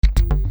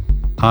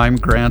I'm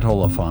Grant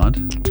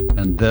Oliphant,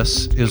 and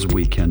this is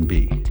We Can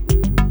Be.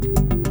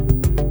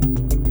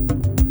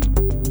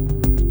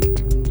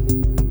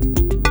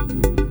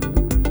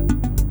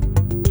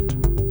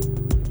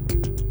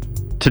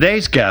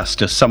 Today's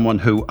guest is someone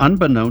who,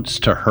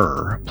 unbeknownst to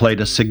her, played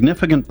a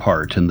significant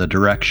part in the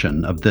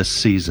direction of this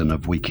season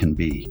of We Can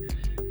Be.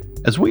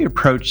 As we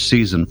approached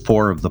season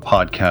 4 of the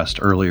podcast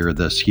earlier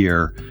this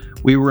year,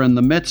 we were in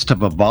the midst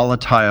of a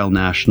volatile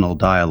national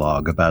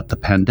dialogue about the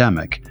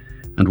pandemic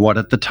and what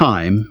at the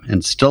time,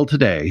 and still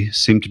today,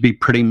 seemed to be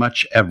pretty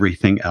much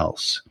everything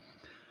else.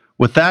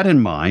 With that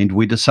in mind,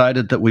 we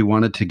decided that we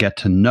wanted to get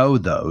to know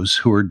those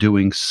who are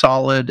doing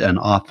solid and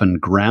often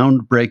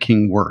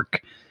groundbreaking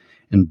work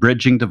in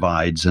bridging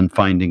divides and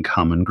finding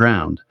common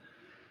ground.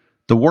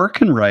 The work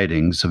and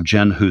writings of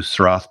Jen Hus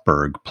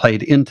Rothberg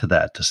played into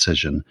that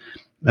decision,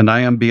 and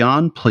I am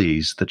beyond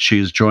pleased that she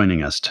is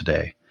joining us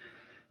today.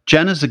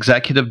 Jen is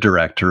Executive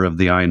Director of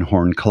the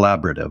Einhorn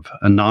Collaborative,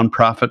 a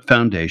nonprofit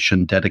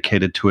foundation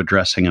dedicated to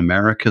addressing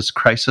America's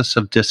crisis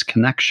of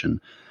disconnection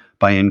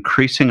by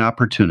increasing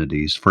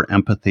opportunities for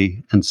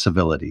empathy and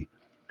civility.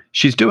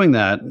 She's doing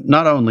that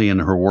not only in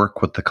her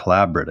work with the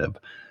Collaborative,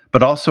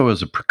 but also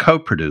as a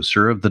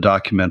co-producer of the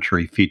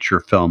documentary feature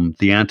film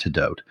The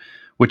Antidote,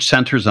 which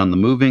centers on the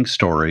moving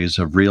stories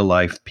of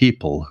real-life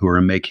people who are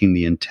making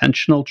the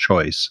intentional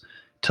choice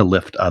to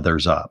lift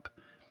others up.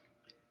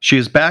 She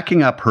is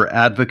backing up her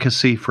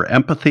advocacy for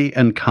empathy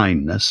and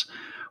kindness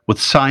with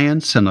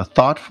science and a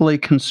thoughtfully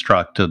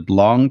constructed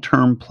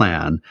long-term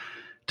plan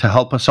to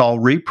help us all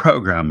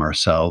reprogram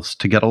ourselves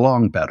to get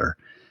along better.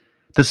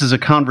 This is a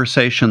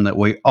conversation that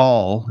we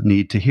all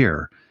need to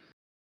hear.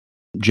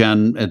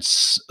 Jen,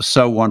 it's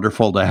so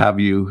wonderful to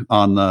have you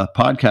on the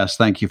podcast.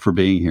 Thank you for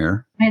being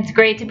here. It's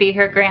great to be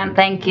here, Grant.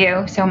 Thank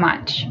you so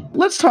much.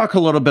 Let's talk a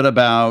little bit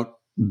about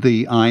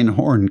the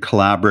Einhorn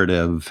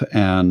Collaborative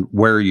and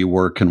where you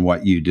work and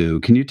what you do.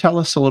 Can you tell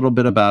us a little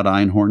bit about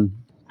Einhorn?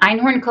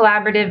 Einhorn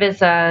Collaborative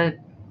is a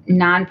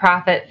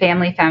nonprofit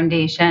family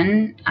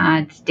foundation.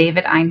 It's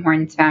David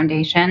Einhorn's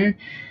foundation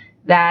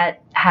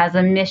that has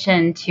a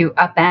mission to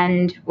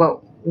upend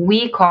what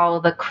we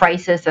call the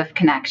crisis of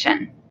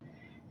connection.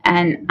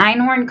 And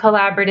Einhorn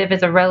Collaborative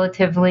is a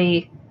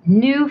relatively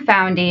new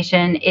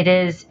foundation. It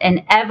is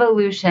an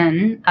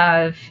evolution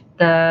of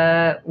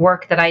the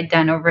work that I'd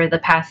done over the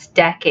past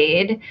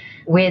decade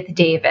with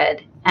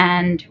David.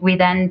 And we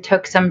then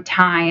took some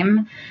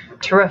time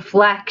to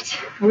reflect,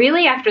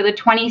 really after the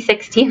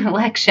 2016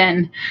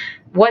 election,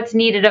 what's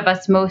needed of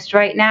us most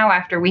right now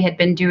after we had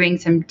been doing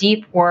some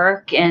deep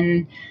work.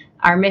 And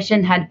our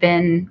mission had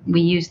been,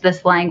 we used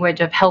this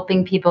language of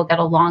helping people get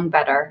along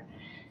better.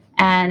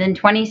 And in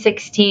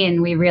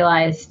 2016, we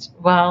realized,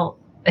 well,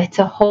 it's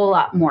a whole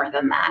lot more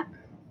than that.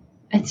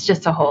 It's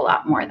just a whole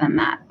lot more than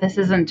that. This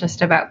isn't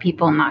just about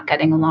people not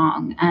getting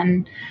along.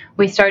 And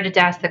we started to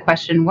ask the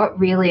question, what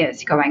really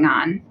is going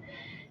on?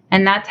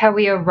 And that's how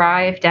we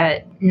arrived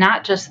at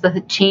not just the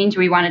change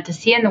we wanted to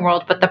see in the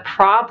world, but the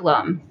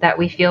problem that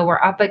we feel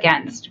we're up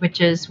against, which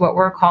is what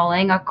we're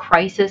calling a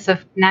crisis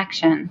of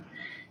connection.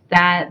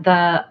 That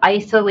the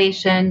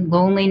isolation,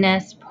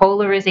 loneliness,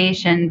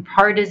 polarization,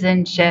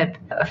 partisanship,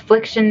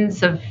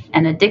 afflictions of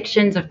and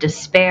addictions of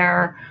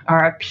despair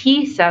are a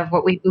piece of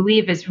what we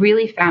believe is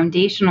really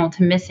foundational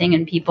to missing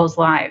in people's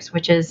lives,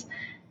 which is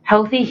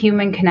healthy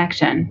human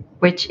connection,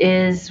 which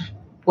is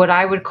what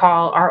I would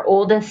call our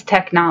oldest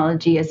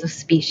technology as a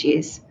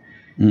species.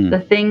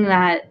 The thing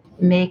that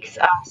makes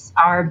us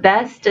our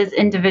best as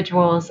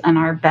individuals and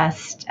our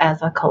best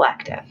as a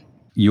collective.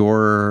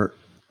 Your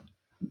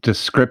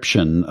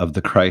description of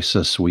the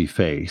crisis we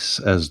face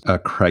as a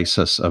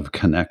crisis of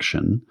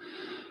connection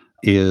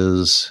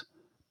is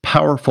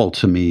powerful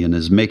to me and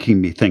is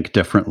making me think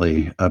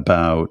differently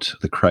about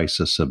the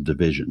crisis of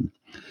division.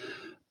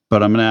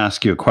 But I'm going to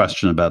ask you a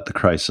question about the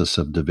crisis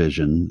of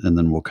division, and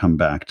then we'll come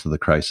back to the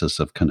crisis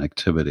of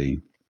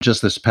connectivity.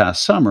 Just this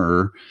past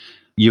summer,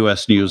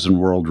 U.S. News and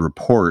World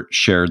Report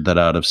shared that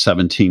out of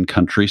 17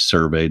 countries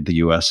surveyed, the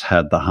U.S.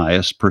 had the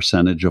highest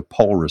percentage of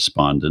poll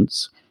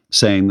respondents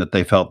saying that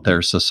they felt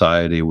their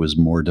society was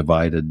more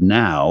divided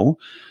now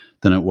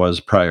than it was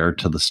prior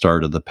to the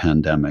start of the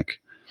pandemic.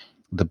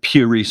 The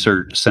Pew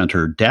Research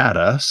Center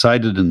data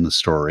cited in the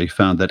story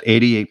found that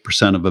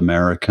 88% of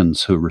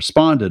Americans who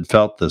responded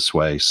felt this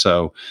way,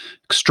 so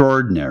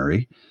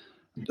extraordinary.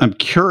 I'm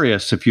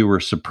curious if you were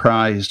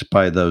surprised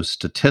by those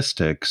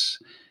statistics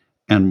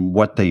and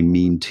what they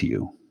mean to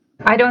you.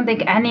 I don't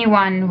think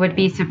anyone would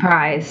be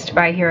surprised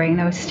by hearing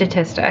those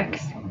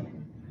statistics.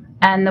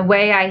 And the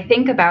way I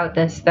think about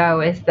this,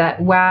 though, is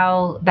that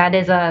while that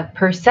is a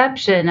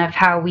perception of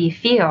how we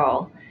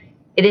feel,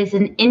 it is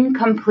an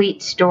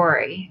incomplete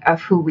story of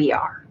who we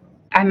are.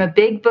 I'm a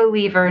big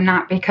believer,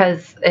 not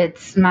because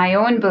it's my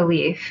own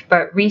belief,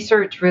 but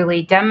research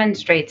really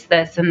demonstrates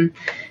this.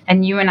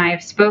 And you and I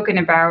have spoken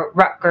about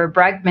Rutger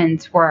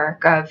Bregman's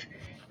work of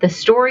the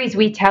stories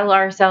we tell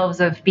ourselves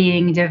of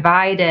being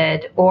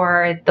divided,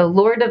 or the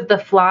Lord of the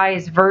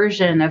Flies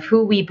version of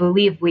who we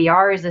believe we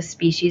are as a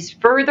species,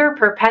 further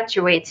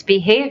perpetuates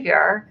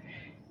behavior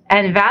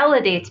and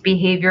validates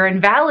behavior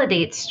and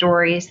validates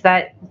stories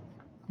that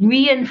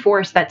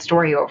reinforce that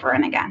story over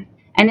and again.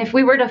 And if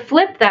we were to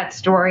flip that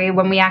story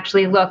when we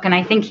actually look, and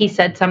I think he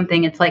said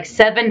something, it's like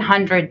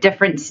 700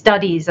 different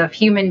studies of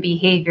human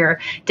behavior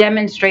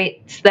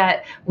demonstrates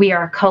that we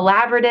are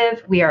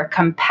collaborative, we are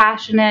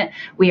compassionate,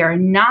 we are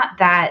not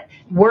that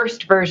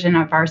worst version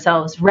of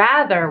ourselves.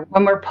 Rather,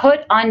 when we're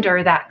put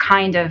under that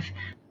kind of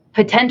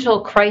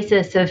potential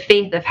crisis of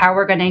faith of how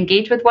we're going to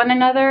engage with one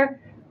another,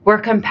 we're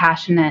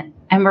compassionate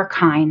and we're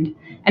kind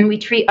and we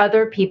treat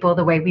other people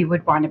the way we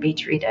would want to be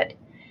treated.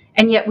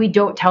 And yet we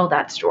don't tell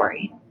that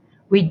story.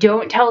 We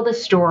don't tell the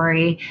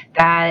story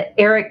that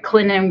Eric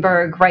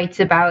Klinenberg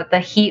writes about the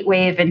heat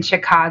wave in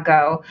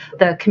Chicago.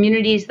 The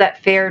communities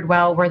that fared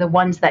well were the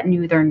ones that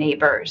knew their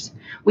neighbors.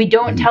 We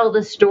don't tell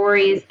the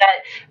stories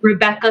that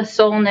Rebecca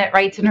Solnit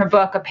writes in her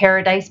book, A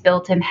Paradise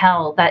Built in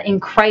Hell, that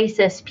in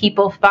crisis,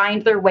 people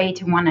find their way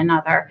to one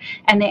another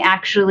and they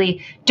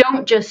actually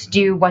don't just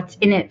do what's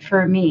in it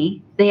for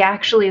me. They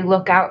actually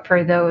look out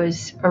for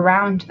those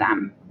around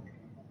them.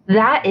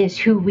 That is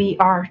who we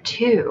are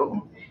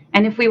too.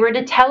 And if we were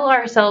to tell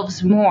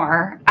ourselves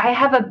more, I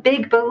have a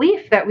big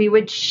belief that we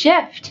would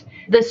shift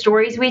the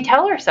stories we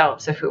tell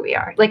ourselves of who we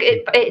are. Like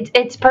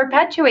it's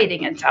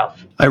perpetuating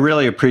itself. I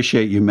really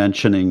appreciate you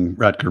mentioning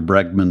Rutger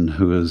Bregman,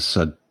 who is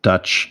a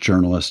Dutch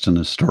journalist and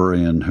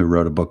historian who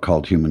wrote a book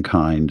called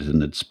Humankind,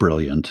 and it's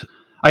brilliant.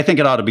 I think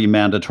it ought to be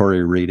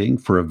mandatory reading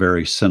for a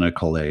very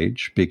cynical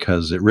age,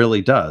 because it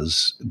really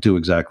does do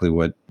exactly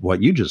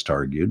what you just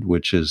argued,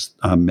 which is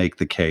make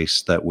the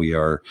case that we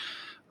are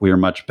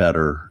much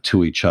better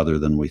to each other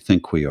than we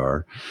think we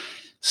are.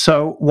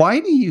 So why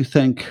do you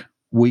think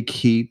we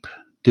keep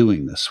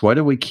doing this? Why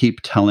do we keep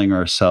telling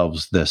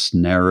ourselves this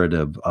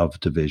narrative of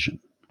division?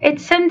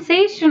 It's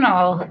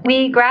sensational.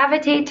 We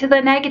gravitate to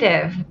the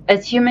negative.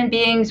 As human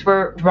beings,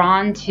 we're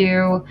drawn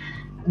to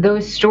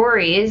those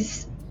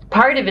stories.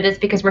 Part of it is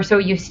because we're so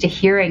used to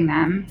hearing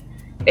them.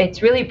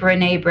 It's really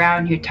Brené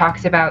Brown who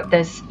talks about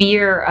this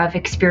fear of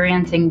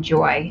experiencing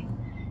joy.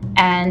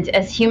 And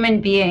as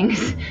human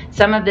beings,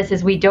 some of this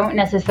is we don't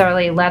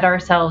necessarily let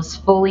ourselves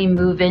fully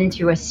move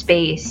into a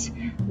space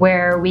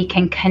where we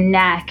can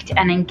connect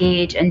and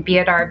engage and be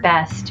at our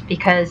best.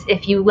 Because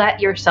if you let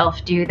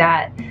yourself do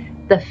that,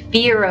 the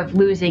fear of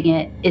losing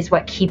it is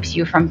what keeps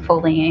you from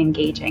fully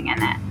engaging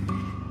in it.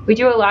 We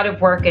do a lot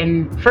of work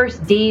in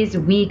first days,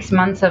 weeks,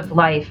 months of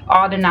life,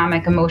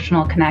 autonomic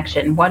emotional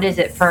connection. What is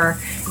it for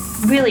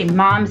really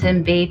moms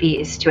and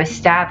babies to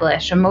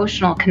establish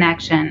emotional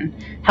connection,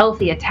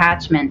 healthy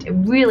attachment,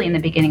 really in the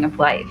beginning of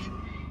life?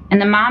 And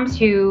the moms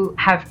who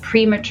have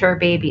premature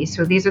babies,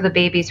 so these are the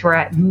babies who are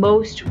at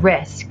most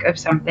risk of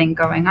something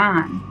going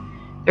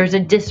on, there's a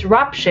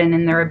disruption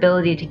in their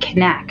ability to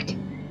connect.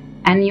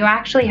 And you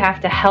actually have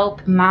to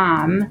help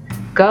mom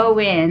go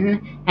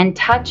in and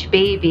touch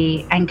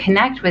baby and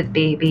connect with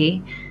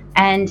baby.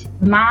 And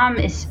mom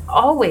is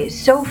always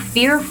so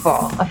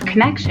fearful of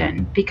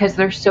connection because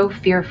they're so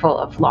fearful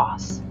of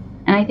loss.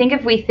 And I think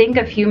if we think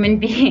of human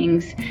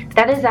beings,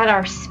 that is at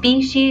our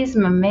species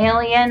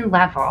mammalian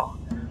level.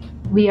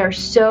 We are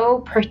so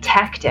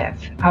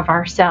protective of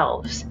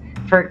ourselves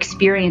for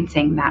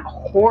experiencing that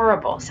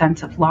horrible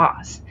sense of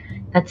loss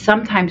that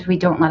sometimes we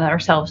don't let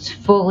ourselves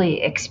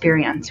fully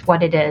experience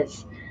what it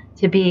is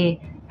to be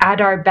at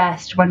our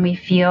best when we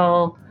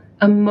feel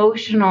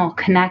emotional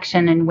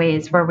connection in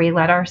ways where we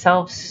let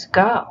ourselves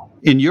go.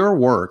 In your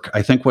work,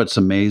 I think what's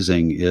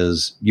amazing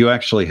is you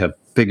actually have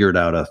figured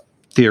out a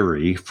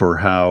theory for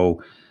how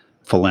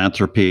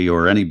philanthropy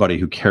or anybody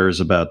who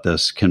cares about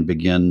this can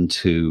begin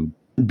to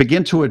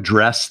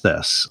address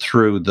this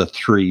through the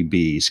 3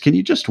 Bs. Can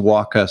you just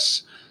walk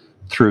us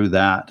through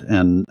that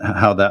and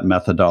how that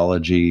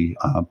methodology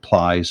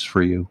applies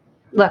for you?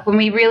 Look, when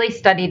we really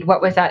studied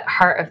what was at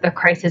heart of the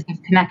crisis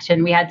of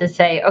connection, we had to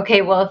say,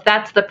 okay, well, if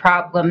that's the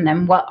problem,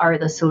 then what are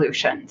the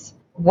solutions?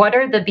 What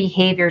are the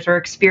behaviors or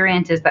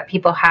experiences that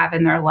people have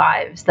in their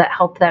lives that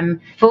help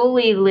them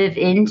fully live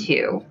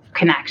into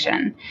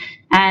connection?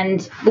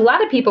 And a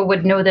lot of people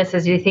would know this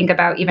as you think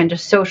about even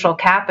just social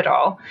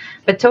capital.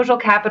 But social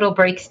capital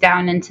breaks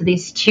down into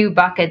these 2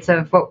 buckets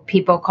of what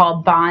people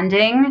call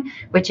bonding,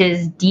 which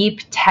is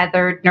deep,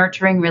 tethered,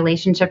 nurturing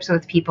relationships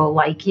with people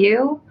like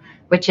you,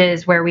 which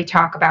is where we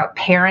talk about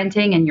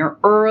parenting and your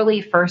early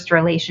first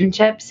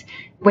relationships.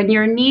 When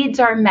your needs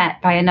are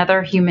met by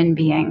another human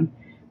being,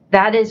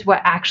 that is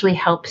what actually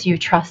helps you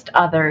trust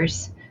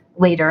others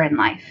later in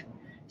life.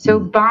 So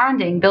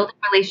bonding, building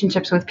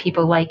relationships with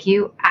people like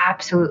you,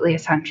 absolutely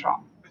essential.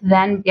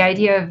 Then the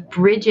idea of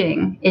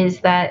bridging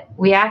is that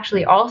we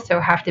actually also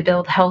have to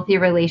build healthy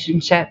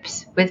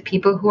relationships with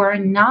people who are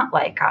not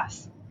like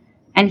us.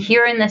 And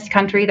here in this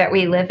country that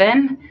we live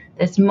in,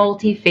 this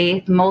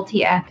multi-faith,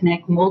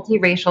 multi-ethnic,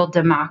 multi-racial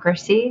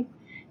democracy,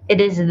 it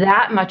is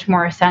that much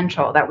more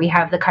essential that we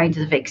have the kinds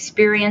of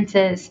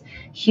experiences,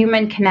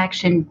 human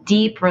connection,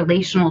 deep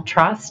relational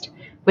trust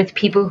with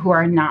people who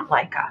are not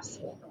like us.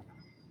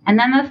 And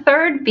then the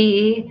 3rd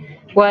B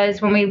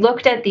was when we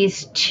looked at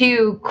these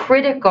two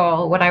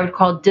critical, what I would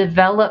call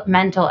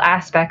developmental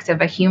aspects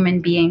of a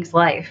human being's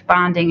life,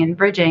 bonding and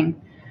bridging,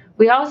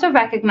 we also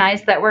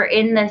recognize that we're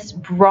in this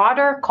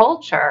broader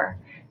culture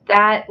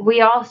that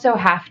we also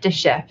have to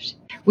shift.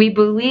 We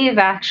believe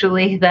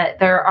actually that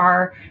there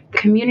are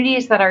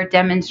communities that are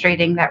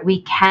demonstrating that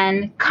we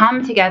can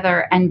come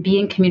together and be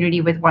in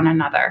community with one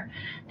another.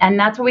 And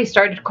that's what we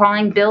started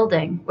calling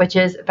building, which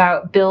is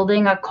about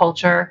building a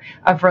culture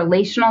of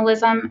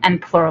relationalism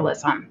and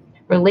pluralism.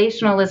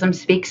 Relationalism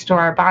speaks to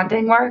our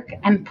bonding work,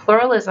 and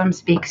pluralism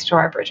speaks to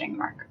our bridging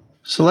work.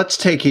 So let's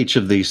take each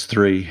of these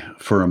three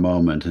for a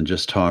moment and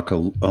just talk a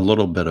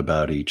little bit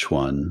about each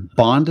one.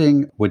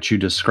 Bonding, which you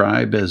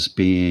describe as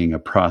being a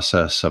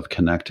process of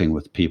connecting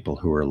with people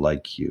who are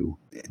like you.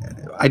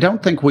 I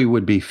don't think we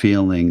would be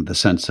feeling the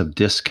sense of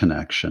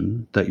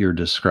disconnection that you're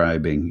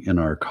describing in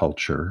our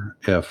culture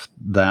if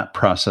that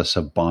process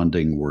of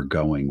bonding were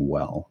going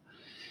well.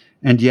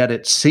 And yet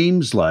it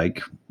seems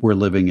like we're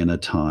living in a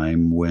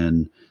time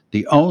when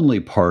the only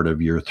part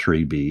of your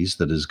 3Bs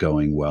that is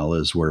going well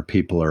is where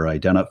people are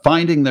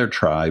finding their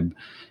tribe,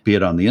 be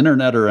it on the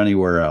internet or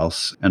anywhere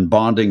else, and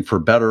bonding for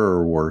better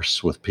or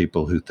worse with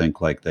people who think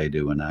like they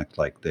do and act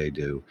like they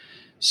do.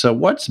 So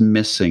what's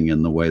missing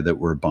in the way that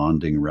we're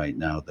bonding right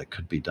now that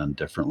could be done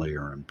differently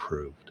or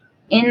improved?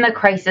 In the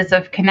crisis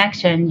of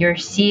connection, you're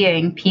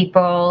seeing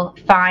people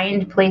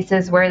find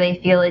places where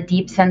they feel a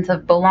deep sense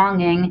of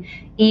belonging,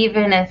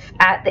 even if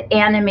at the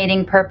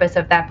animating purpose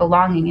of that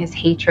belonging is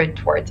hatred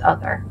towards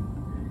other.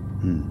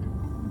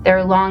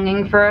 They're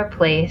longing for a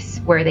place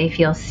where they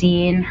feel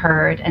seen,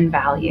 heard, and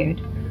valued,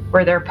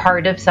 where they're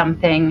part of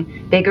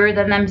something bigger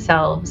than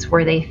themselves,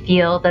 where they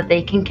feel that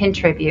they can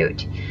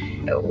contribute.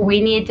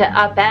 We need to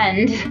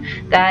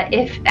upend that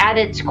if at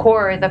its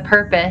core the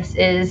purpose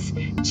is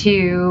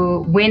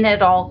to win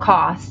at all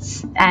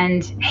costs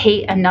and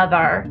hate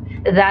another,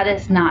 that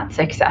is not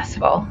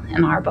successful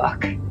in our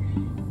book.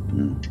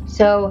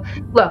 So,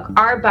 look,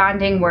 our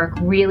bonding work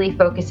really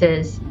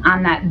focuses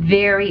on that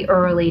very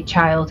early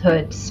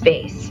childhood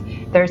space.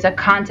 There's a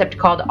concept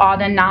called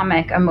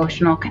autonomic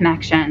emotional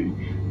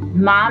connection.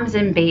 Moms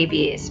and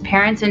babies,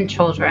 parents and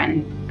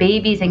children,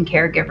 babies and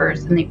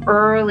caregivers in the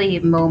early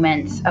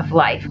moments of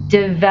life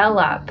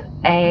develop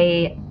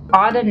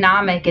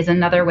autonomic is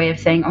another way of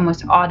saying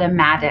almost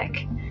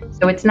automatic.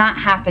 So it's not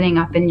happening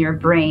up in your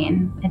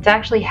brain. It's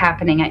actually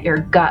happening at your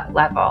gut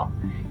level.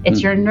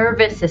 It's your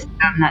nervous system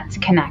that's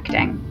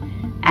connecting.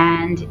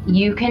 And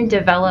you can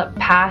develop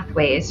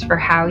pathways for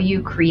how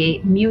you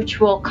create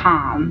mutual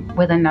calm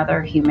with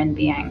another human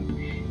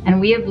being. And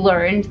we have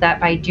learned that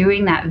by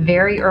doing that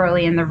very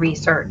early in the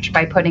research,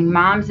 by putting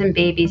moms and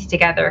babies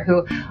together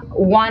who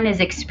one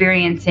is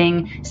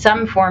experiencing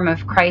some form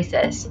of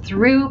crisis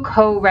through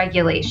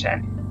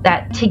co-regulation,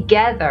 that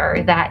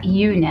together, that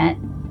unit,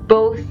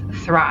 both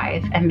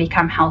thrive and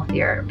become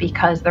healthier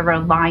because they're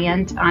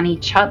reliant on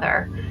each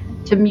other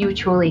to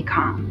mutually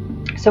calm.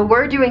 So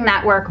we're doing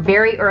that work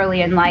very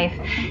early in life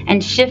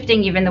and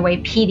shifting even the way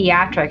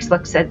pediatrics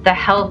looks at the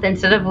health.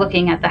 Instead of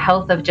looking at the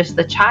health of just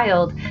the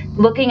child,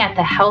 looking at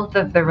the health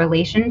of the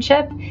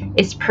relationship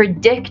is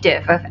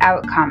predictive of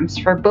outcomes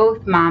for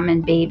both mom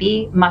and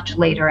baby much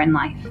later in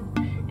life.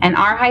 And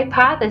our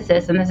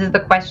hypothesis, and this is the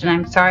question,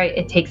 I'm sorry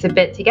it takes a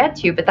bit to get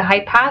to, but the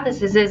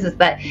hypothesis is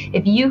that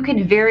if you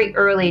can very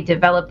early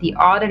develop the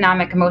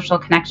autonomic emotional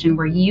connection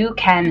where you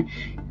can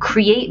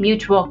create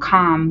mutual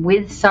calm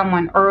with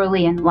someone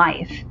early in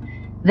life,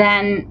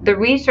 then the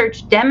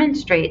research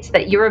demonstrates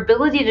that your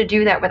ability to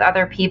do that with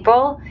other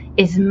people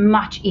is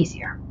much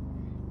easier,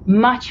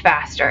 much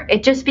faster.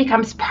 It just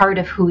becomes part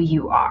of who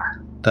you are.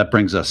 That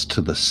brings us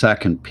to the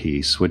second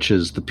piece, which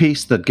is the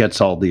piece that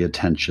gets all the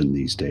attention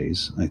these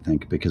days, I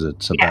think, because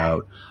it's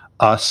about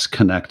us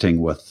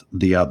connecting with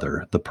the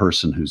other, the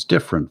person who's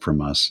different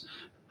from us,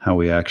 how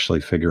we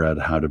actually figure out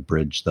how to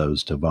bridge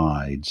those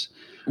divides.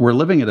 We're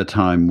living at a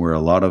time where a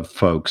lot of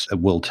folks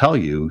will tell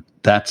you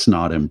that's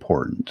not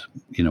important.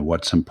 You know,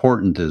 what's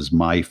important is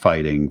my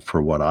fighting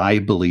for what I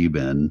believe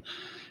in,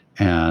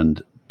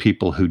 and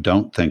people who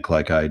don't think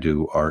like I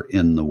do are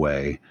in the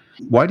way.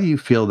 Why do you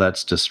feel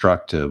that's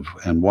destructive,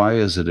 and why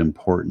is it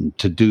important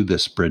to do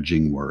this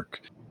bridging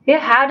work? Yeah,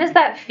 how does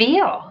that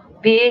feel,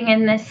 being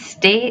in this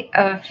state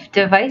of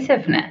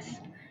divisiveness?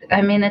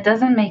 I mean, it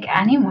doesn't make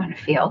anyone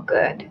feel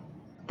good.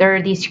 There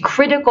are these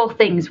critical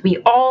things we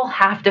all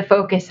have to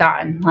focus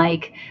on,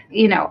 like,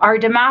 our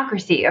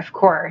democracy, of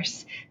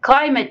course,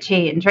 climate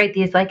change, right?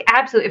 These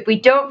absolute, if we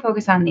don't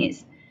focus on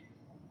these,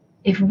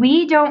 if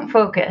we don't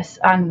focus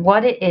on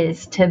what it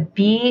is to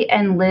be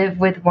and live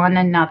with one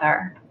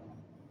another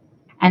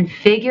and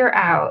figure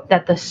out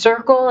that the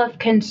circle of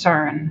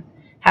concern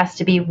has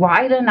to be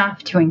wide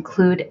enough to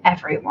include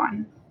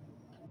everyone,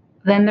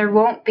 then there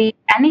won't be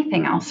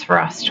anything else for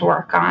us to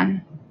work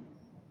on.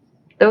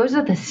 Those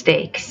are the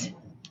stakes.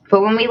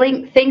 But when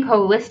we think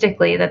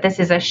holistically that this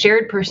is a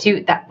shared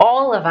pursuit that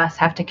all of us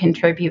have to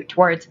contribute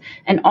towards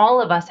and all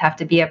of us have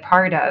to be a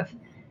part of,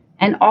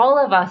 and all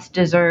of us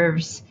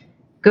deserves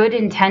good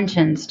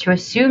intentions to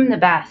assume the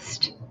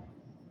best,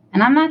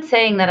 And I'm not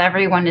saying that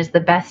everyone is the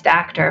best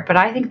actor, but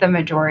I think the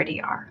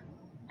majority are.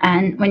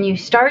 And when you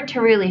start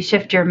to really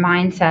shift your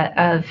mindset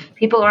of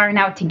people aren't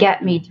out to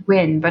get me to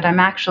win, but I'm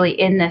actually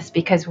in this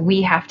because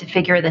we have to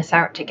figure this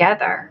out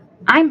together,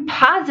 I'm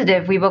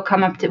positive we will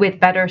come up with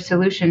better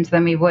solutions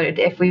than we would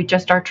if we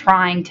just are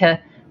trying to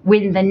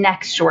win the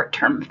next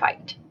short-term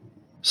fight.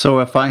 So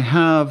if I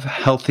have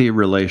healthy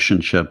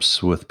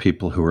relationships with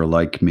people who are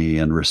like me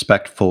and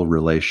respectful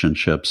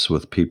relationships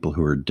with people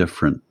who are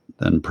different,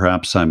 then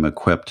perhaps I'm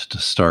equipped to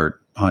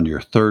start on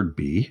your third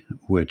B,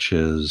 which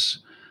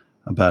is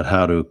about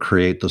how to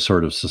create the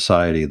sort of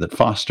society that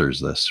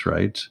fosters this,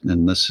 right?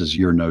 And this is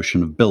your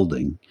notion of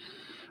building.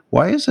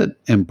 Why is it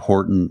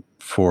important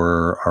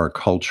for our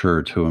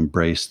culture to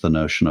embrace the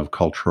notion of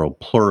cultural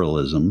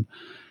pluralism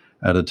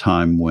at a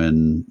time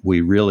when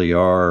we really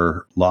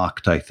are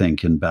locked, I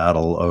think, in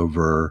battle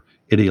over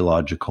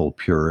ideological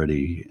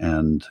purity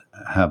and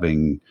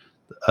having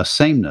a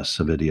sameness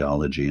of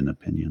ideology and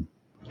opinion?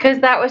 Because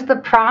that was the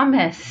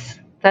promise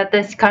that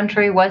this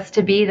country was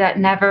to be that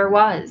never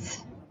was,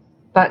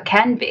 but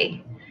can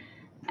be.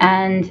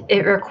 And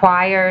it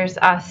requires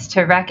us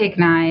to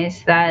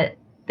recognize that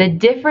the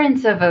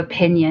difference of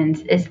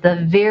opinions is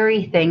the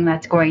very thing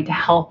that's going to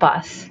help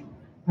us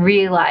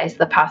realize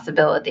the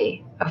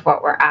possibility of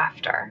what we're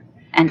after.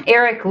 And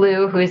Eric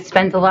Liu, who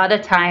spends a lot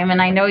of time,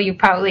 and I know you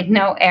probably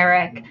know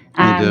Eric.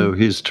 I do.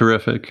 He's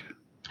terrific.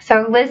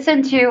 So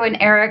listen to an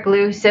Eric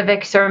Liu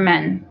civic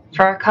sermon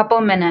for a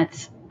couple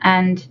minutes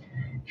and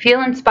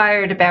feel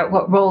inspired about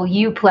what role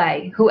you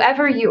play,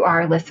 whoever you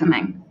are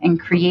listening, in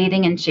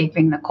creating and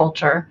shaping the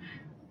culture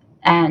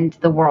and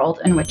the world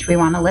in which we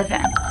want to live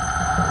in.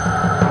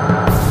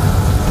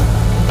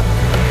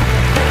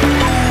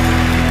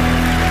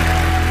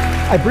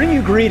 I bring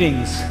you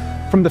greetings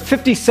from the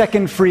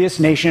 52nd freest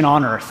nation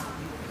on earth.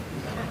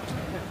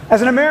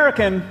 As an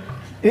American,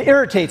 it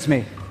irritates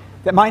me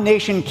that my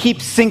nation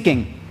keeps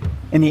sinking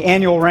in the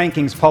annual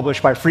rankings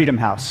published by Freedom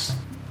House.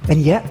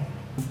 And yet,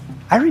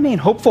 I remain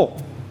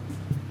hopeful.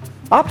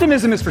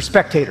 Optimism is for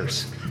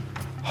spectators.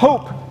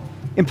 Hope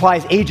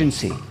implies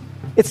agency.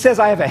 It says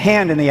I have a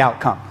hand in the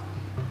outcome.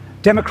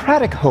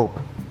 Democratic hope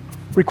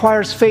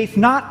requires faith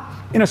not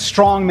in a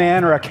strong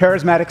man or a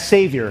charismatic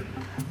savior,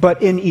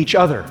 but in each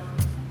other.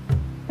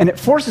 And it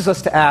forces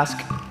us to ask,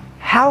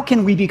 how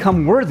can we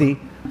become worthy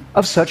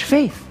of such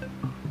faith?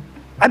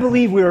 I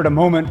believe we are at a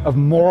moment of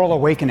moral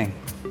awakening,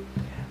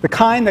 the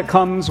kind that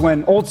comes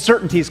when old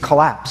certainties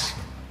collapse.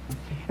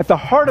 At the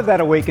heart of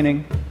that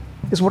awakening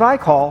is what I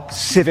call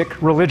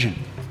civic religion.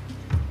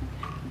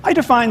 I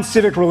define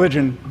civic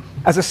religion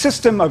as a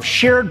system of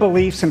shared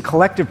beliefs and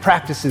collective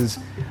practices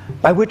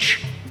by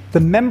which the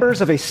members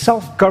of a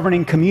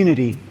self-governing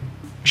community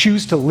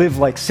choose to live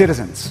like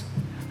citizens.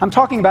 I'm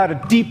talking about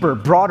a deeper,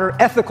 broader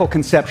ethical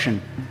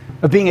conception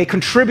of being a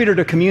contributor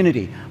to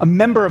community, a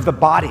member of the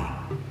body.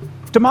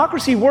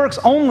 Democracy works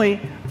only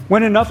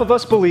when enough of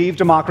us believe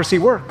democracy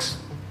works.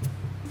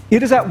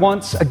 It is at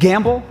once a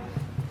gamble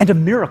and a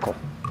miracle.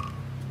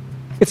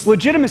 Its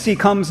legitimacy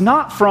comes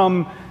not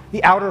from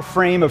the outer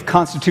frame of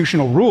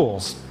constitutional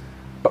rules,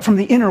 but from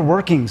the inner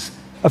workings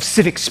of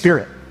civic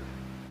spirit.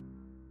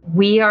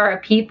 We are a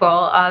people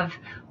of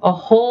a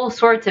whole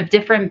sorts of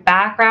different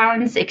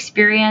backgrounds,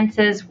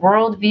 experiences,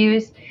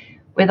 worldviews,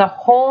 with a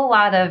whole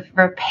lot of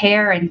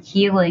repair and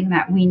healing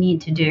that we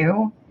need to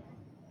do.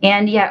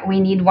 And yet we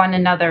need one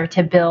another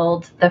to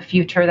build the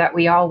future that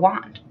we all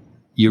want.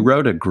 You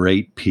wrote a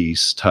great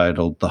piece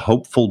titled "The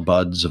Hopeful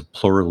Buds of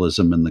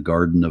Pluralism in the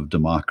Garden of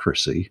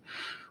Democracy,"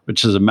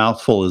 which is a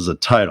mouthful as a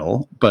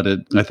title, but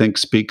it, I think,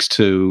 speaks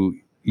to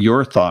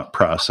your thought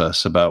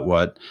process about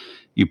what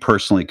you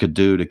personally could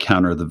do to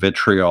counter the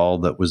vitriol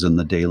that was in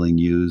the daily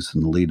news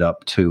in the lead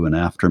up to and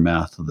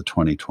aftermath of the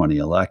 2020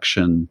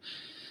 election.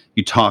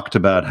 You talked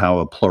about how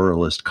a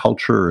pluralist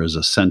culture is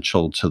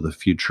essential to the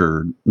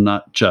future,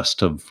 not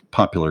just of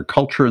popular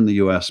culture in the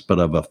US, but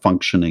of a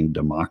functioning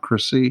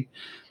democracy.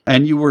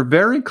 And you were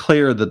very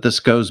clear that this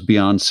goes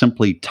beyond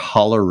simply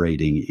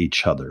tolerating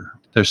each other.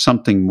 There's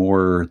something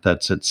more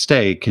that's at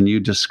stake. Can you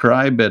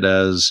describe it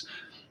as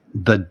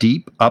the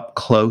deep,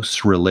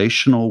 up-close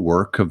relational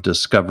work of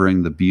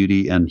discovering the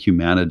beauty and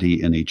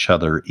humanity in each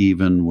other,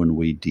 even when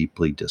we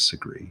deeply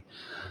disagree?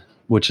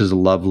 Which is a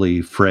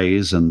lovely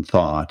phrase and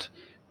thought.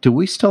 Do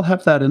we still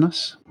have that in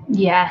us?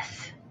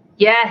 Yes.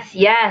 Yes,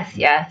 yes,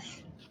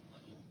 yes.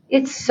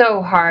 It's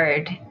so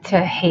hard to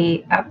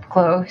hate up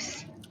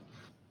close.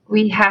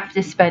 We have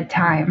to spend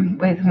time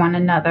with one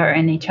another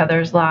in each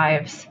other's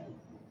lives.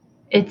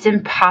 It's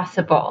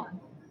impossible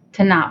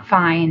to not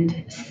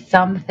find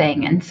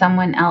something in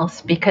someone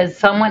else because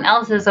someone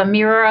else is a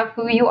mirror of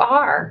who you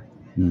are.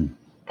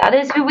 That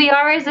is who we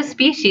are as a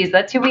species.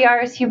 That's who we are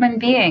as human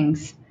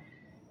beings.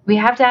 We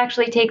have to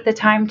actually take the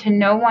time to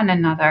know one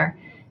another.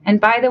 And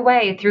by the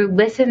way, through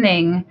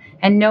listening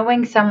and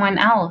knowing someone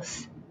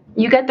else,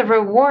 you get the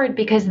reward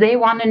because they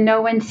want to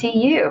know and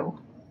see you.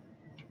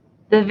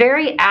 The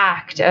very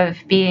act of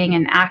being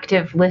an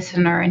active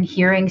listener and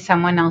hearing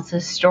someone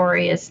else's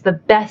story is the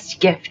best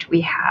gift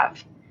we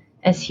have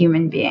as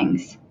human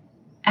beings.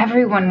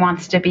 Everyone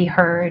wants to be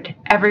heard.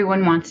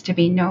 Everyone wants to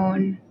be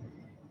known.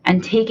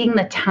 And taking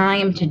the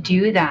time to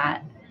do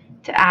that,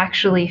 to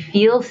actually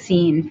feel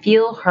seen,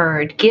 feel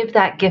heard, give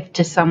that gift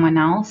to someone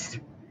else,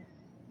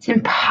 it's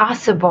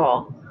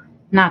impossible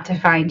not to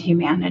find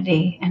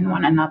humanity in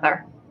one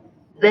another.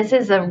 This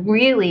is a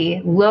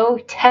really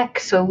low-tech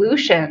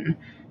solution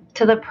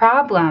to the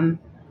problem.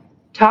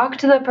 Talk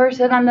to the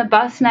person on the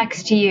bus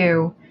next to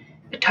you.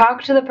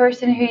 Talk to the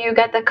person who you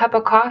get the cup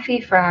of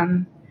coffee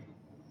from.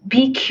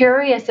 Be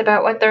curious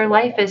about what their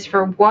life is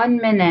for 1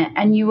 minute,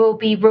 and you will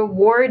be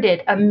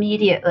rewarded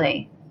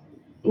immediately.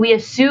 We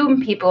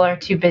assume people are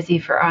too busy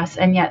for us,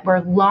 and yet we're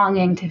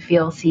longing to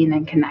feel seen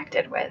and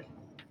connected with.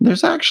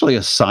 There's actually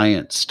a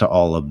science to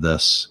all of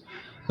this,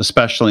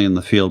 especially in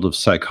the field of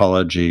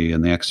psychology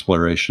and the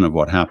exploration of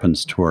what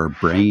happens to our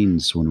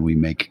brains when we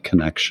make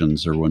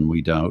connections or when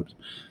we don't.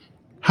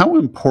 How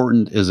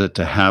important is it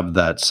to have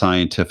that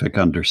scientific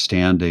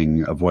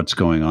understanding of what's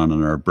going on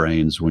in our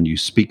brains when you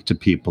speak to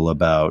people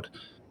about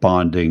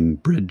bonding,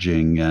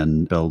 bridging,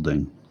 and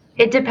building?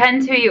 It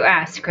depends who you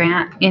ask,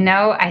 Grant.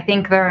 I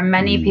think there are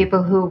many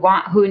people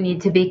who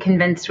need to be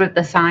convinced with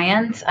the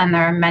science, and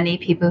there are many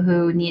people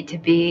who need to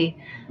be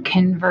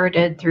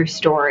converted through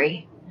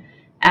story.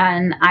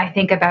 And I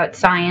think about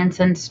science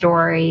and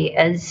story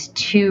as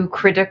two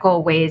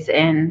critical ways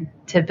in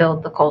to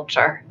build the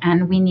culture.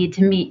 And we need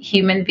to meet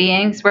human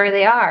beings where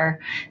they are.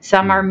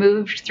 Some are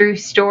moved through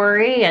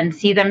story and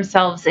see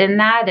themselves in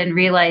that and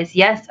realize,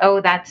 yes,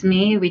 oh, that's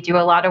me. We do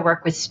a lot of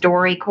work with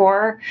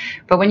StoryCorps.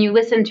 But when you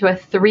listen to a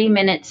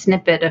 3-minute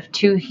snippet of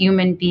two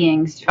human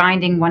beings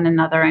finding one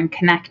another and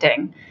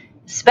connecting,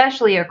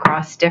 especially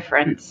across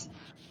difference,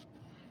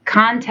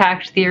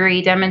 contact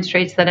theory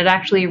demonstrates that it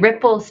actually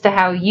ripples to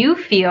how you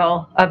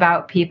feel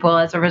about people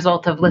as a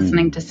result of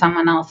listening to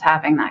someone else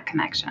having that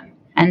connection.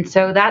 And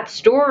so that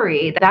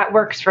story, that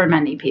works for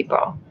many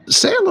people.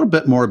 Say a little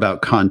bit more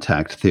about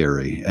contact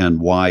theory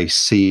and why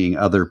seeing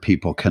other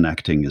people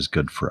connecting is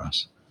good for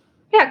us.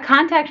 Yeah,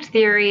 contact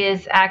theory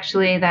is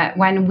actually that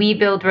when we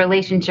build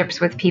relationships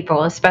with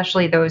people,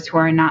 especially those who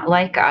are not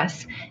like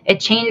us, it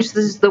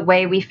changes the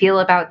way we feel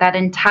about that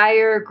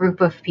entire group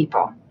of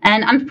people.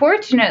 And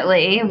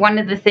unfortunately, one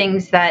of the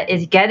things that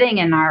is getting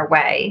in our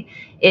way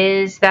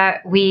is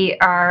that we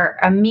are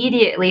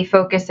immediately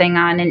focusing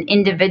on an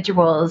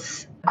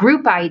individual's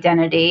group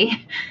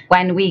identity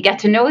when we get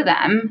to know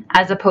them,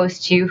 as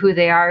opposed to who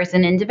they are as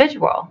an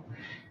individual.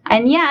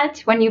 And yet,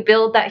 when you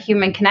build that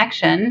human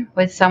connection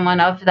with someone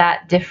of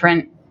that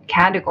different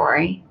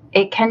category,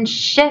 it can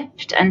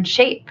shift and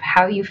shape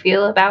how you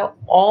feel about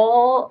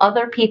all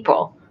other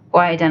people who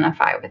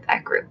identify with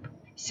that group.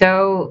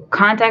 So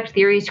contact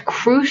theory is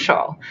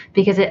crucial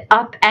because it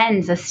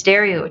upends a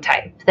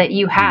stereotype that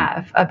you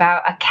have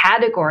about a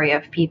category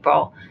of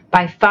people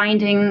by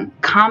finding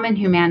common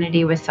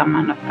humanity with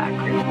someone of that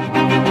group.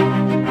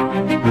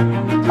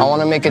 I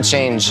want to make a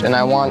change, and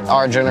I want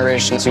our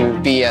generation to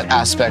be an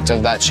aspect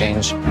of that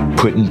change.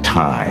 Putting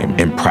time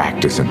and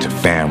practice into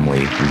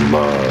family,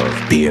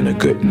 love, being a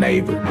good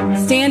neighbor.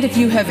 Stand if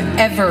you have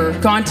ever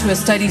gone to a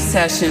study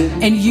session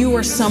and you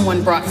or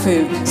someone brought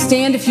food.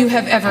 Stand if you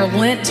have ever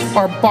lent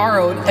or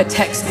borrowed a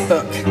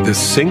textbook. The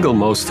single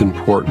most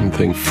important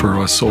thing for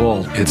us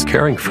all is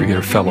caring for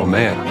your fellow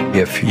man.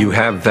 If you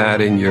have that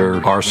in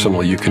your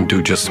arsenal, you can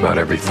do just about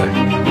everything.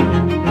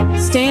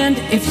 Stand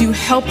if you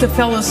helped a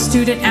fellow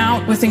student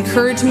out with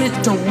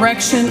encouragement,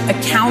 direction,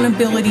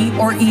 accountability,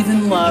 or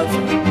even love.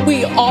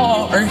 We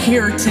all are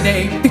here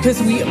today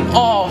because we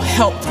all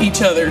helped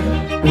each other.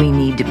 We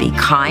need to be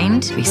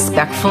kind,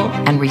 respectful,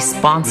 and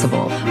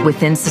responsible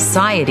within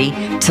society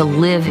to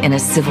live in a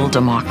civil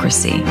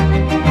democracy.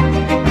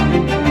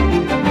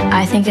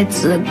 I think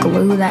it's the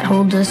glue that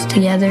holds us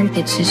together.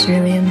 It's just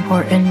really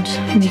important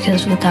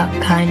because without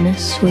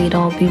kindness, we'd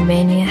all be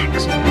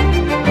maniacs.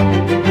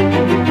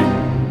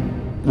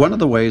 One of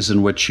the ways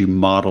in which you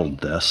modeled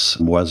this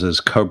was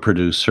as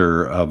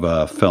co-producer of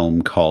a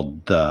film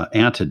called The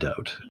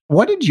Antidote.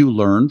 What did you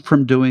learn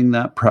from doing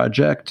that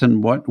project,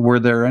 and were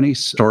there any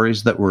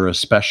stories that were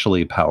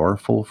especially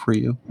powerful for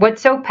you?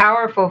 What's so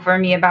powerful for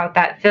me about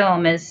that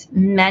film is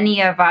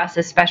many of us,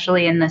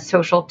 especially in the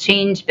social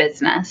change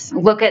business,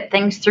 look at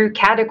things through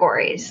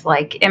categories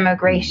like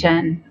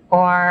immigration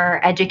or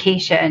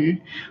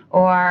education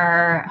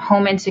or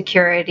home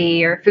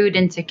insecurity or food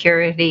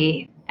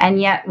insecurity. And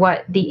yet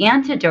what The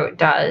Antidote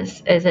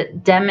does is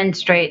it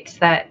demonstrates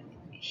that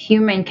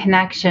human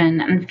connection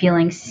and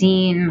feeling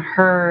seen,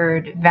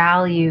 heard,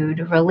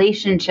 valued,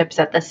 relationships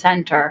at the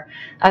center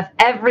of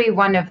every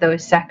one of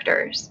those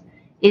sectors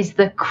is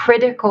the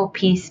critical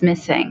piece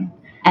missing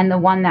and the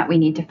one that we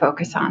need to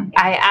focus on.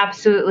 I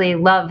absolutely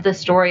love the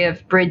story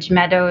of Bridge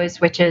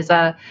Meadows, which is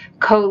a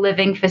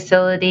co-living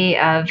facility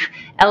of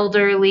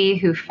elderly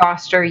who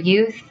foster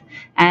youth.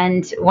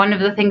 And one of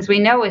the things we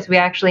know is we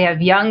actually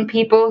have young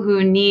people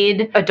who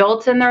need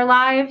adults in their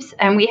lives,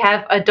 and we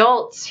have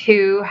adults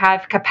who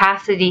have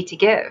capacity to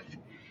give.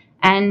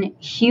 And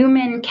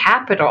human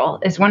capital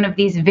is one of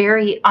these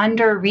very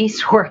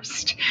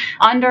under-resourced,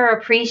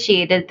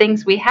 underappreciated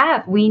things we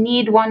have. We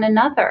need one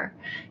another.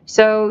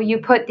 So you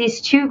put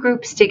these two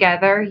groups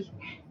together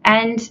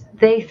and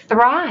they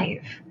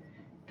thrive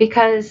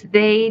because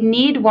they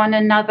need one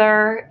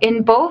another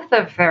in both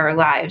of their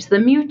lives. The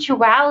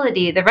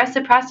mutuality, the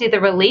reciprocity, the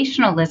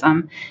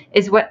relationalism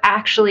is what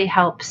actually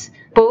helps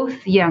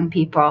both young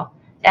people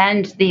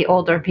and the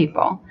older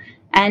people.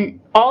 And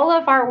all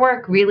of our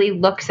work really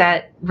looks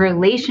at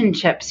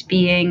relationships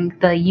being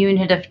the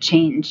unit of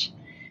change.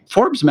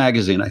 Forbes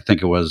magazine, I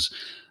think it was,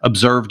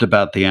 observed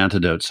about The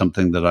Antidote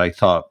something that I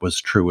thought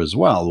was true as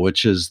well,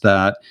 which is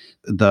that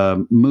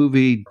the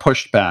movie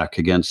pushed back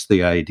against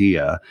the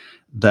idea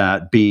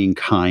that being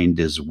kind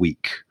is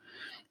weak.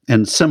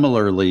 And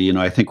similarly,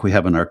 I think we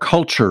have in our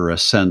culture a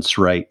sense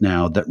right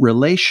now that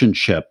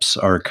relationships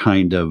are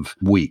kind of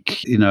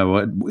weak.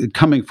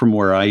 Coming from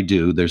where I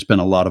do, there's been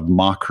a lot of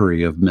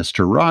mockery of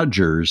Mr.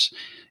 Rogers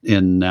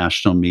in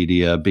national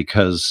media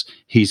because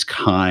he's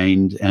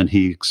kind and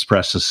he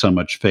expresses so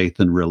much faith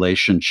in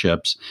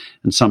relationships.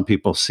 And some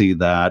people see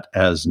that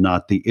as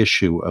not the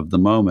issue of the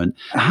moment.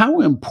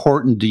 How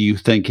important do you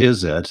think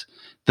is it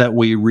that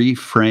we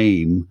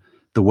reframe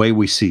the way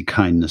we see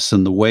kindness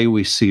and the way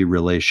we see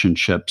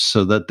relationships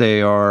so that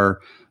they are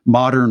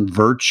modern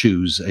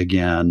virtues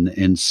again,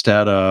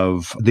 instead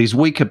of these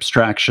weak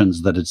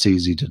abstractions that it's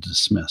easy to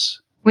dismiss?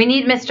 We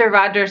need Mr.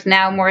 Rogers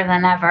now more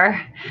than ever.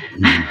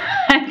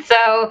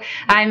 So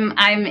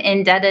I'm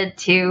indebted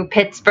to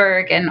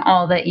Pittsburgh and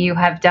all that you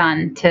have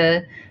done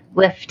to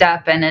lift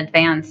up and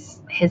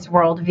advance his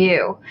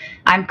worldview.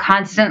 I'm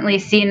constantly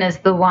seen as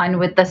the one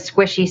with the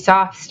squishy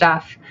soft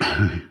stuff.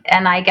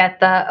 And I get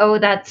oh,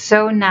 that's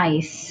so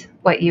nice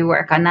what you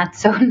work on. That's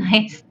so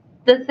nice.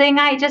 The thing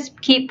I just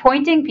keep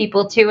pointing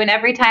people to, and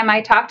every time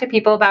I talk to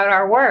people about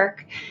our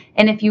work,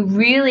 and if you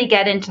really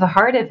get into the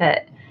heart of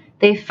it,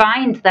 they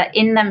find that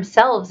in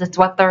themselves, it's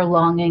what they're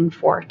longing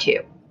for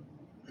too.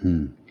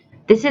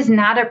 This is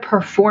not a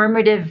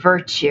performative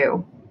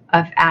virtue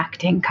of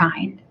acting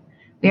kind.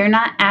 We are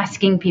not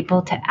asking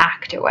people to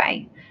act a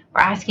way.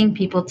 We're asking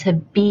people to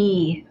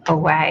be a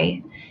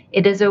way.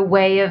 It is a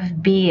way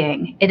of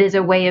being. It is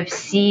a way of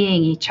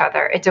seeing each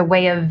other. It's a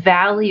way of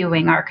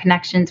valuing our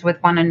connections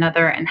with one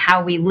another and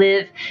how we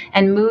live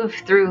and move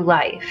through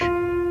life.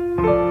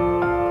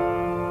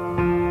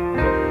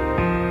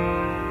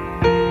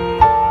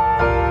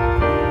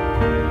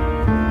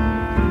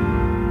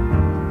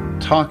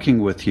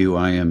 Talking with you,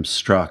 I am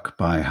struck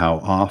by how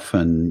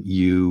often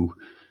you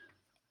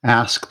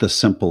ask the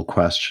simple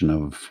question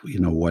of,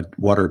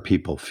 what are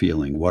people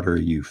feeling? What are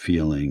you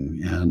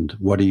feeling? And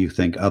what do you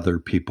think other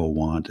people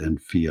want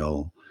and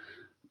feel?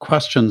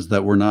 Questions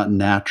that we're not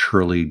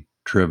naturally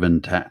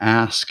driven to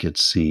ask, it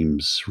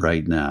seems,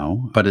 right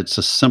now. But it's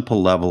a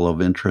simple level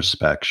of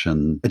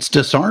introspection. It's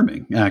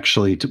disarming,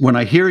 actually. When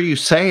I hear you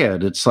say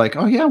it, it's like,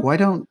 oh yeah, why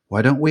don't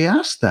we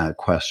ask that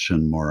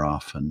question more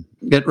often?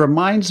 It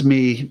reminds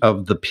me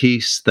of the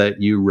piece that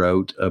you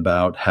wrote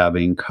about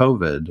having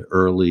COVID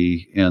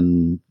early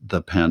in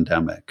the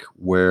pandemic,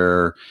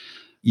 where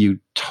you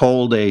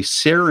told a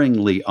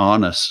searingly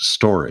honest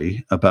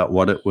story about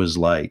what it was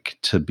like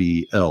to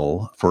be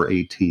ill for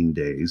 18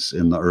 days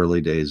in the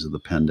early days of the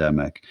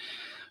pandemic,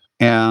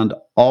 and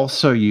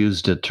also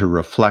used it to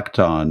reflect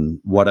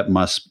on what it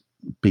must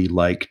be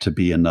like to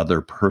be another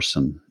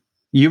person.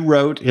 You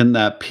wrote in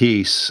that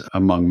piece,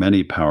 among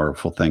many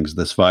powerful things,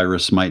 this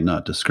virus might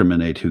not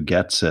discriminate who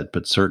gets it,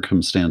 but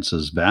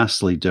circumstances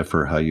vastly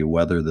differ how you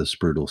weather this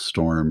brutal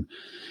storm.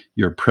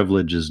 Your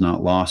privilege is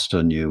not lost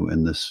on you,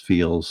 and this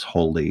feels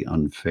wholly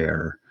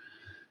unfair.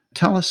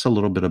 Tell us a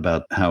little bit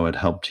about how it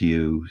helped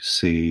you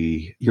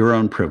see your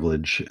own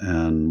privilege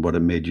and what it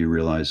made you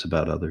realize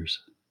about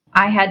others.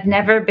 I had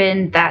never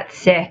been that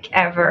sick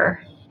ever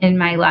in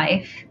my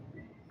life.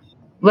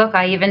 Look,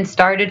 I even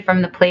started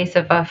from the place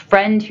of a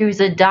friend who's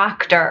a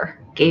doctor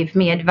gave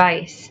me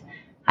advice.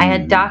 I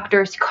had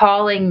doctors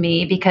calling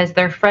me because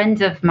they're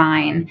friends of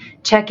mine,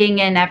 checking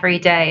in every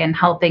day and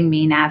helping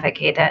me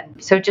navigate it.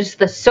 So just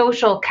the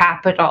social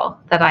capital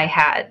that I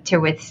had to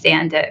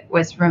withstand it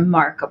was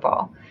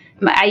remarkable.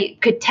 I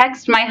could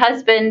text my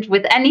husband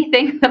with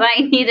anything that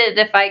I needed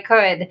if I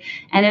could,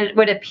 and it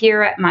would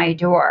appear at my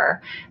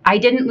door. I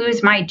didn't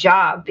lose my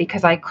job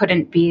because I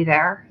couldn't be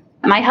there.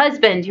 My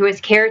husband, who was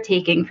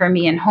caretaking for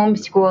me and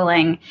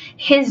homeschooling,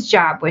 his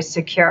job was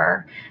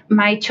secure.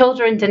 My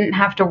children didn't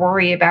have to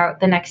worry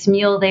about the next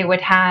meal they would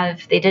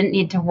have. They didn't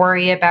need to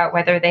worry about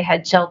whether they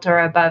had shelter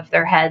above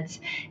their heads.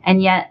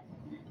 And yet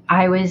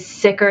I was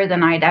sicker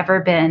than I'd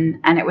ever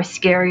been, and it was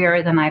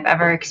scarier than I've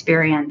ever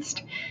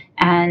experienced.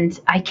 And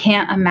I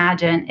can't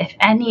imagine if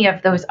any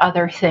of those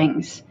other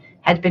things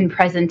had been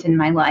present in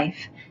my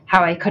life,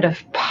 how I could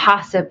have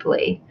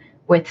possibly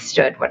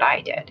withstood what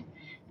I did.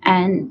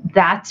 And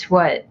that's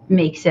what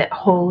makes it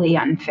wholly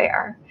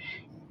unfair.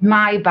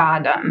 My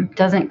bottom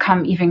doesn't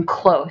come even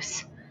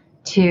close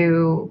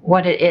to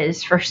what it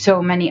is for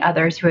so many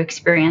others who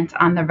experience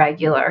on the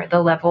regular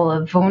the level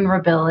of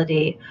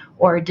vulnerability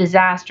or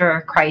disaster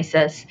or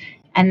crisis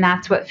And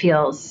that's what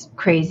feels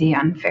crazy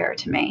unfair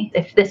to me.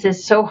 If this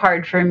is so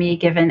hard for me,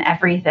 given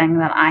everything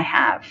that I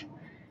have,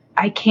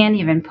 I can't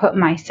even put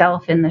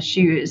myself in the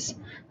shoes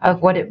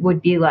of what it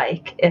would be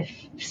like if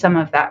some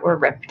of that were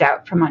ripped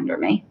out from under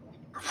me.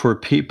 For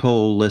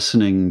people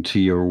listening to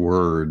your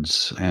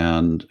words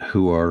and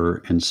who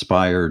are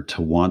inspired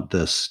to want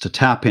this, to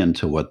tap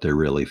into what they're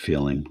really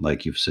feeling,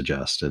 like you've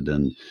suggested,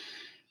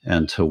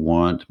 and to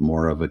want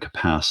more of a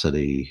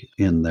capacity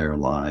in their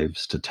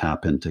lives to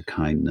tap into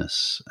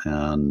kindness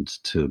and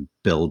to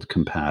build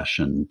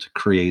compassion, to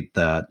create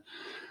that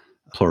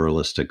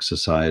pluralistic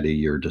society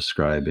you're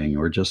describing,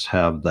 or just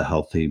have the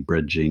healthy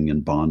bridging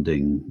and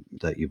bonding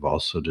that you've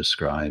also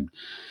described.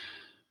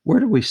 Where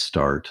do we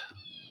start?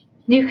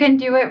 You can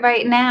do it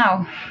right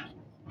now.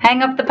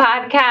 Hang up the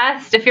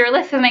podcast. If you're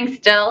listening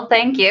still,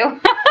 thank you.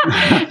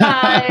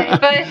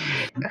 But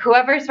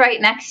whoever's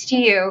right next to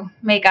you,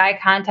 make eye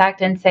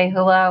contact and say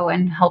hello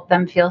and help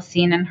them feel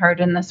seen and heard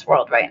in this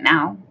world right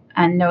now.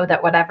 And know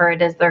that whatever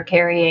it is they're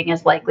carrying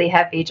is likely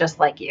heavy, just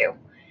like you.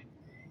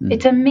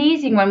 It's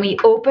amazing when we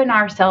open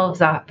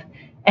ourselves up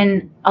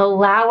and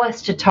allow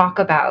us to talk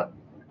about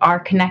our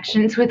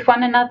connections with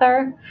one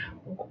another,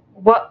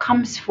 what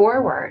comes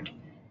forward.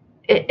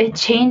 It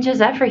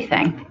changes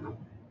everything.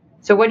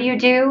 So what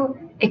do?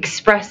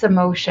 Express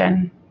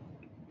emotion.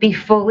 Be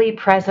fully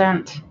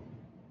present.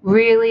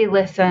 Really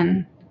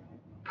listen.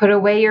 Put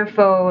away your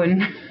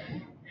phone.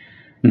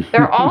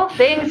 They're all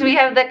things we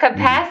have the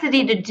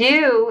capacity to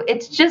do.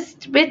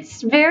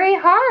 It's very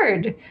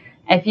hard.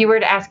 If you were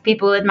to ask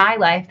people in my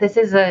life, this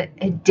is a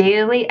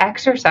daily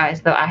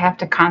exercise that I have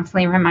to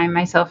constantly remind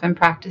myself and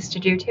practice to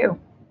do too.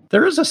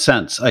 There is a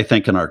sense, I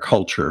think, in our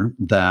culture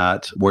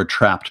that we're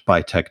trapped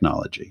by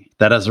technology,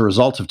 that as a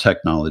result of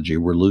technology,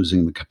 we're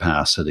losing the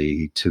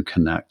capacity to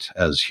connect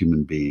as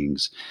human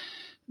beings.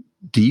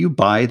 Do you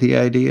buy the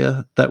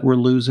idea that we're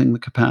losing the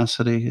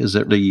capacity? Is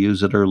it a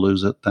use it or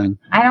lose it thing?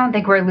 I don't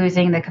think we're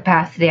losing the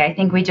capacity. I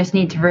think we just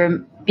need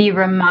to be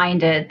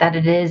reminded that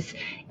it is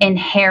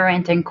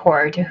inherent and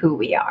core to who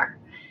we are.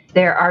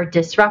 There are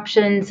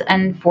disruptions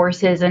and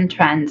forces and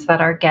trends that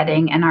are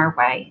getting in our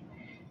way.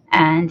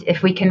 And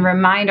if we can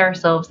remind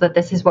ourselves that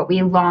this is what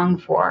we long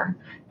for,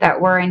 that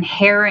we're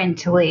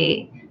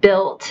inherently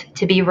built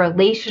to be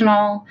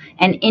relational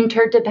and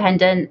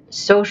interdependent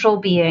social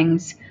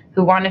beings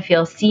who want to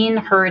feel seen,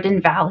 heard,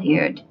 and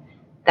valued,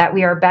 that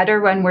we are better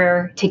when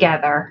we're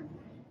together,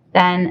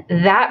 then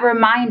that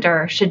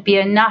reminder should be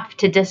enough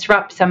to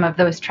disrupt some of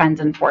those trends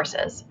and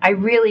forces. I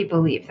really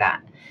believe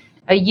that.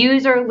 A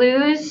use or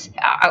lose,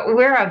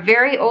 we're a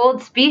very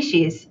old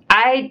species.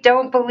 I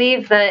don't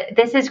believe that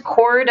this is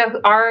core to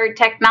our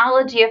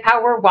technology of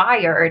how we're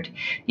wired.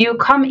 You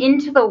come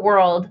into the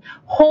world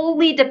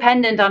wholly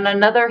dependent on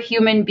another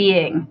human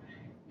being.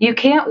 You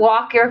can't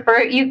walk your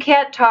foot, you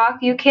can't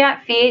talk, you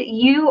can't feed.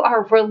 You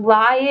are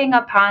relying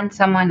upon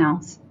someone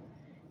else.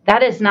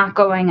 That is not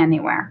going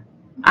anywhere.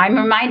 I'm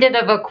reminded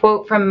of a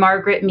quote from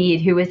Margaret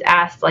Mead, who was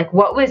asked,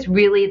 what was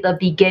really the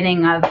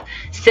beginning of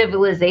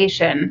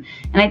civilization?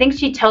 And I think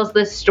she tells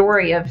this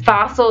story of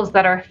fossils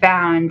that are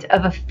found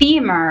of a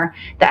femur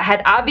that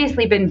had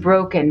obviously been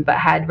broken but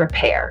had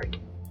repaired.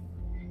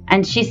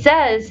 And she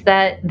says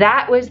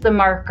that was the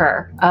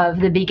marker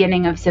of the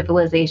beginning of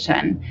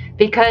civilization,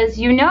 because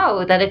you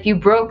know that if you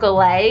broke a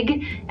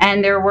leg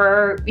and there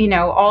were,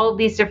 all of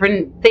these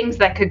different things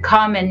that could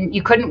come and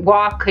you couldn't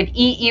walk, could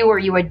eat you, or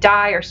you would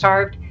die or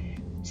starved,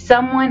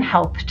 someone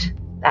helped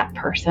that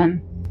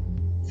person.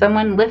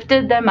 Someone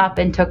lifted them up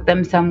and took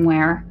them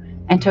somewhere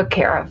and took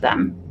care of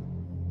them.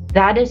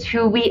 That is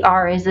who we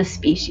are as a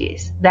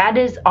species. That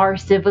is our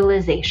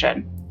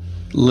civilization.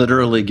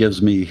 Literally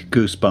gives me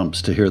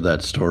goosebumps to hear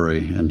that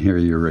story and hear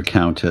you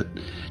recount it.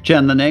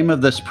 Jen, the name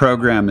of this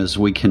program is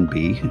We Can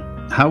Be.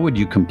 How would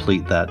you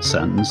complete that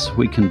sentence?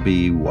 We can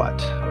be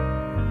what?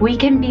 We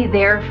can be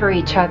there for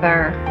each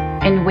other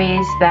in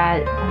ways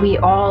that we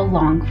all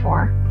long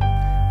for.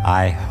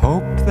 I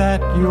hope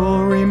that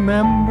you'll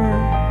remember,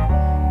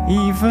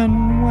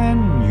 even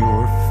when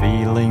you're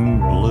feeling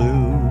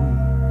blue,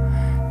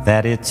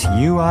 that it's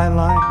you I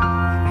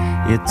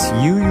like, it's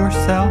you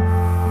yourself,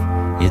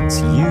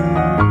 it's you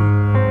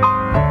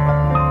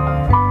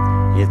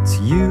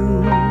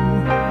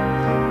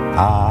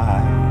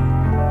I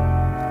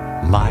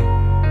like.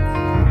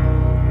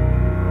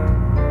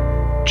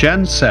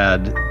 Jen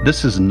said,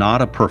 this is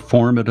not a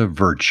performative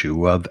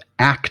virtue of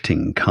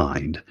acting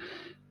kind.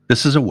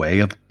 This is a way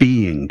of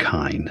being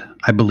kind.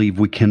 I believe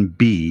we can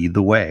be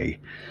the way.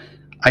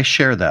 I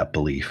share that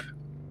belief.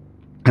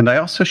 And I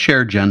also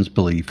share Jen's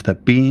belief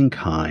that being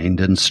kind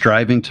and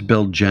striving to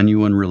build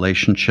genuine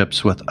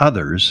relationships with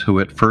others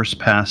who at first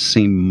pass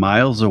seem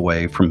miles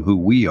away from who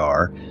we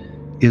are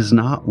is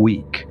not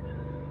weak.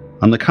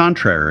 On the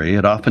contrary,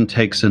 it often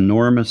takes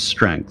enormous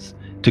strength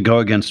to go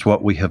against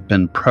what we have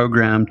been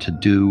programmed to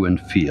do and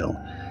feel,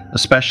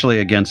 especially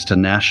against a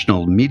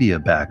national media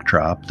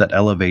backdrop that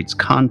elevates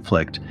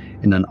conflict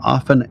in an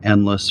often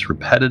endless,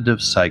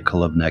 repetitive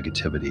cycle of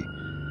negativity.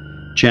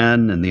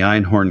 Jen and the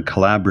Einhorn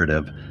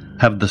Collaborative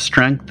have the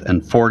strength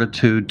and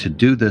fortitude to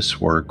do this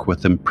work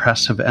with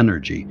impressive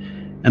energy,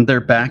 and they're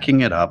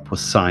backing it up with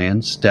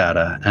science,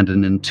 data, and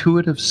an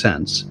intuitive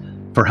sense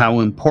for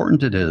how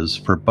important it is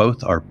for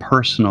both our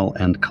personal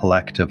and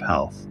collective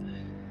health,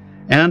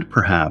 and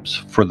perhaps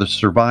for the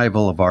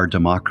survival of our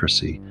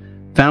democracy,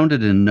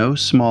 founded in no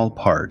small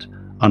part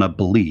on a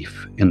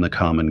belief in the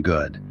common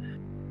good.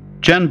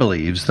 Jen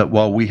believes that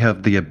while we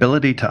have the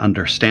ability to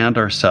understand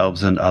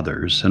ourselves and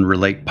others and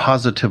relate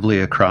positively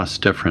across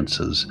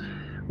differences,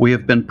 we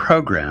have been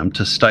programmed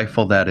to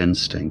stifle that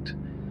instinct.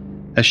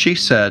 As she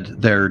said,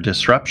 there are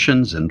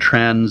disruptions and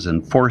trends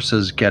and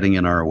forces getting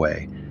in our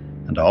way,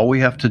 and all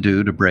we have to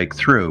do to break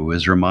through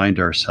is remind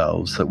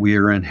ourselves that we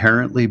are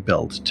inherently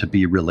built to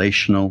be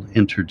relational,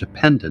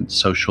 interdependent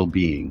social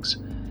beings.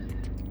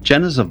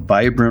 Jen is a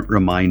vibrant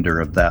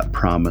reminder of that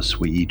promise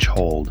we each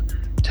hold,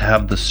 to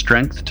have the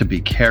strength to be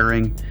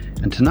caring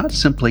and to not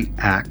simply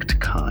act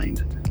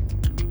kind,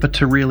 but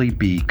to really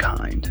be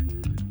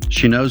kind.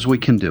 She knows we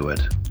can do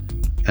it,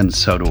 and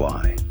so do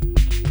I.